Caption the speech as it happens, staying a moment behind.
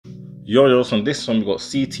Yo-Yos. On this one, we got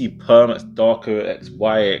CT, Perm, Darko, X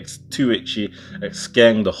 2itchy,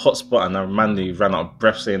 Skeng, the hotspot, and I randomly ran out of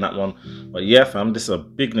breath saying that one. But yeah, fam, this is a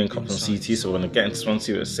big link up on CT, so we're gonna get into this one,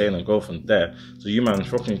 see what it's saying, and go from there. So you man, if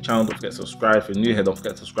you're rocking your channel, don't forget to subscribe. If you're new here, don't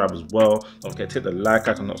forget to subscribe as well. Don't forget to hit the like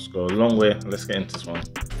icon, that's go a long way. Let's get into this one.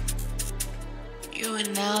 You are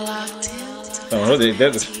now locked in.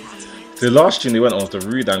 The last tune they went on was the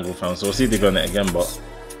rude angle, fam, so we'll see if they go on it again, but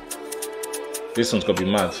this one's gotta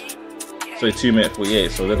be mad. So 2 minute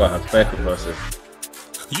 48, so they're gonna have fair verses.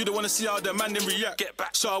 You don't wanna see how the man then react. Get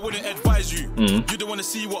back. So I wouldn't advise you. You don't wanna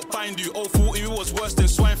see what bind you. 040 was worse than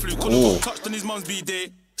swine flu. Could've got touched on his mum's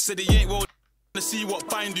B-day. Said he ain't well. Wanna see what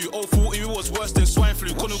bind you. 040 was worse than swine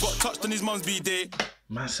flu. Could've got touched on his mum's B-day.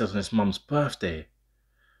 Man says on his mum's birthday.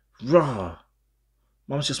 Rah.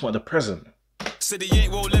 Mum's just wanted a present. Said he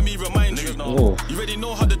ain't well, let me remind you. You already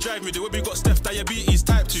know how to drive me. The way we got Steph diabetes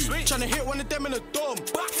type 2. Tryna hit one of them in the dome.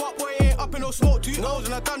 Fuck boy ain't up in no smoke 2 O's.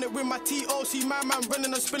 And I done it with my TOC. My man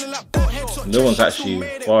running and spinning like boat head. No one's actually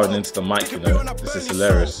firing into the mic, you know. This is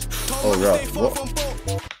hilarious. Oh, right.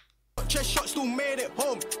 What? Chest shot still made it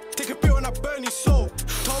home. Take a pill and I burn his soul.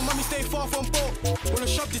 Told mommy stay far from boat. Wanna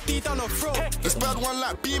shove this D down her throat. This bad one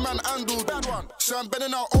like B-man handled. Bad one. So I'm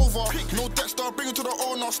bending out over. No Dexter, bring it to the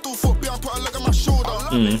owner. Still foot behind, put a leg on my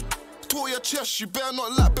shoulder. Tore your chest, you better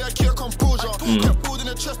not lack, better keep your composure. Kept building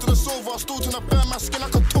the chest to the silver. Still trying to burn my skin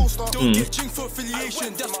like a toaster. Don't get ching for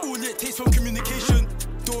affiliation. That's all it takes from communication.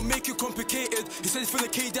 Don't make it complicated. He says for the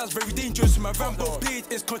K, that's very dangerous. My Rambo blade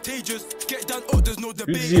is contagious. Get down, oh, there's no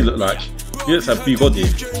debate. Who does he look like? He looks like B-Body.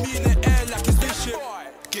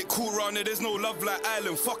 Get cool round there, there's no love like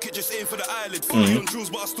island. Fuck it, just aim for the island. Fully on drills,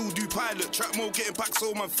 but I still do pilot. Trap mode, getting back,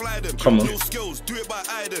 so man, fly them. Come on. No skills, do it by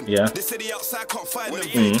Iden. Yeah. They say the outside can't find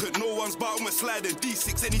them. No one's bottom with sliding.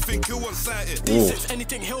 D6, anything, kill one sighted. D6,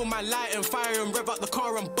 anything, hill my light and fire and rev out the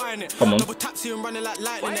car and buying it. Come on. Double taxi and running like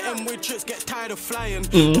lightning. The M-way tricks get tired of flying.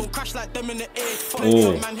 Don't crash like them in the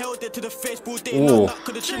air. Man held it to the face, bro. They know that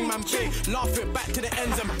could have ching man big. Laugh it back to the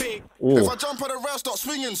ends and big. If I jump on the rail, start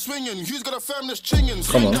swinging. Who's gonna firm this chinging?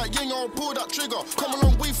 Come on. That ying, I'll pull that trigger. Come a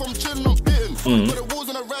long way from chilling, I'm bitten. But the walls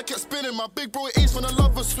on the rack get spinning. My big bro ace when the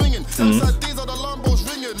lovers swinging. Southside days are the Lambos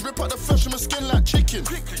ringing. Rip out the flesh from my skin like chicken.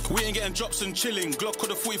 We ain't getting drops and chilling. Glock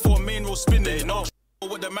could have 44 main roll spinning. No.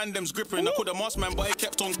 What the man them's gripping. I called a mask man, but it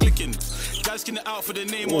kept on clicking. Guys skin it out for the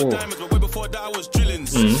name or diamonds, but way before that I was drilling.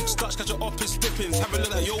 Starts catching up his dippings. Have a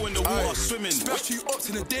look like yo in the water swimming. Smash 2 ups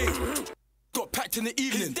in the day. Got packed in the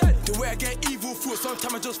evening. The way I get evil through,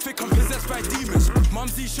 sometimes I just think I'm possessed by demons.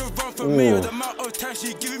 Mumsy should run for me. The amount of time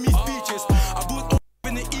she giving me speeches. I bought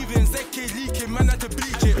in the evenings, ZK leaking, man had to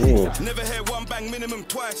bleach it. Never had one bang, minimum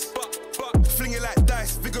twice. But fling it like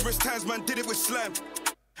dice. Vigorous times, man, did it with slam.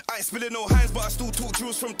 I ain't spilling no hands, but I still talk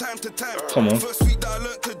drills from time to time. Come on. First week that I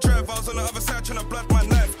learned to drive, I was on the other side trying to blood my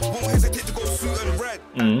knife. Won't hesitate to go suit and ride.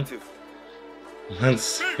 Man's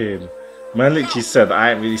saying. Man literally said,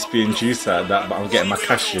 I ain't really spewing juice at that, but I'm getting my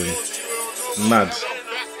cash in. Mad.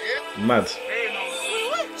 Mad.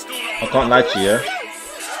 I can't lie to you, yeah?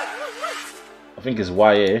 I think it's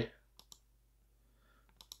YA.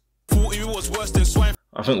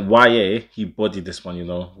 I think YA, he bodied this one, you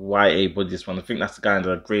know. YA bodied this one. I think that's the guy in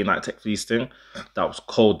the Grey Knight Tech Fleece thing. That was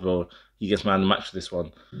cold, bro. He gets man the match for this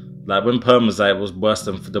one. Like when Perm was like, it was worse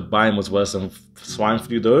than, the buying was worse than swine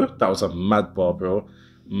flu though. That was a mad bar, bro.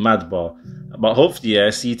 Mad bar. But hopefully, yeah,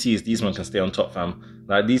 CTs, these men can stay on top, fam.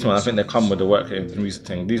 Like these men, I think they come with the work and the music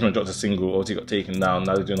thing. These men dropped a single, OT got taken down,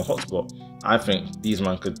 now they're doing a hotspot. I think these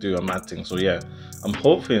men could do a mad thing. So yeah, I'm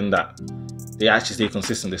hoping that they actually stay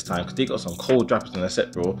consistent this time, because they got some cold rappers in their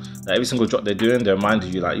set, bro. Like every single drop they're doing, they're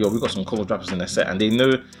reminding you like, yo, we got some cold rappers in their set, and they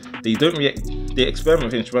know, they don't really, they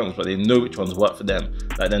experiment with instrumentals, but they know which ones work for them.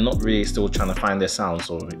 Like they're not really still trying to find their sound.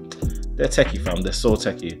 So they're techie, fam. They're so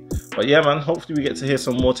techie. But yeah, man, hopefully we get to hear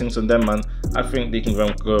some more things from them, man. I think they can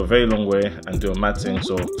go a very long way and do a mad thing.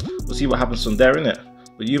 So we'll see what happens from there, innit?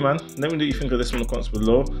 But you, man, let me know what you think of this in the comments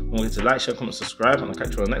below. Don't forget to like, share, comment, subscribe, and I'll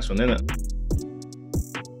catch you on the next one, innit?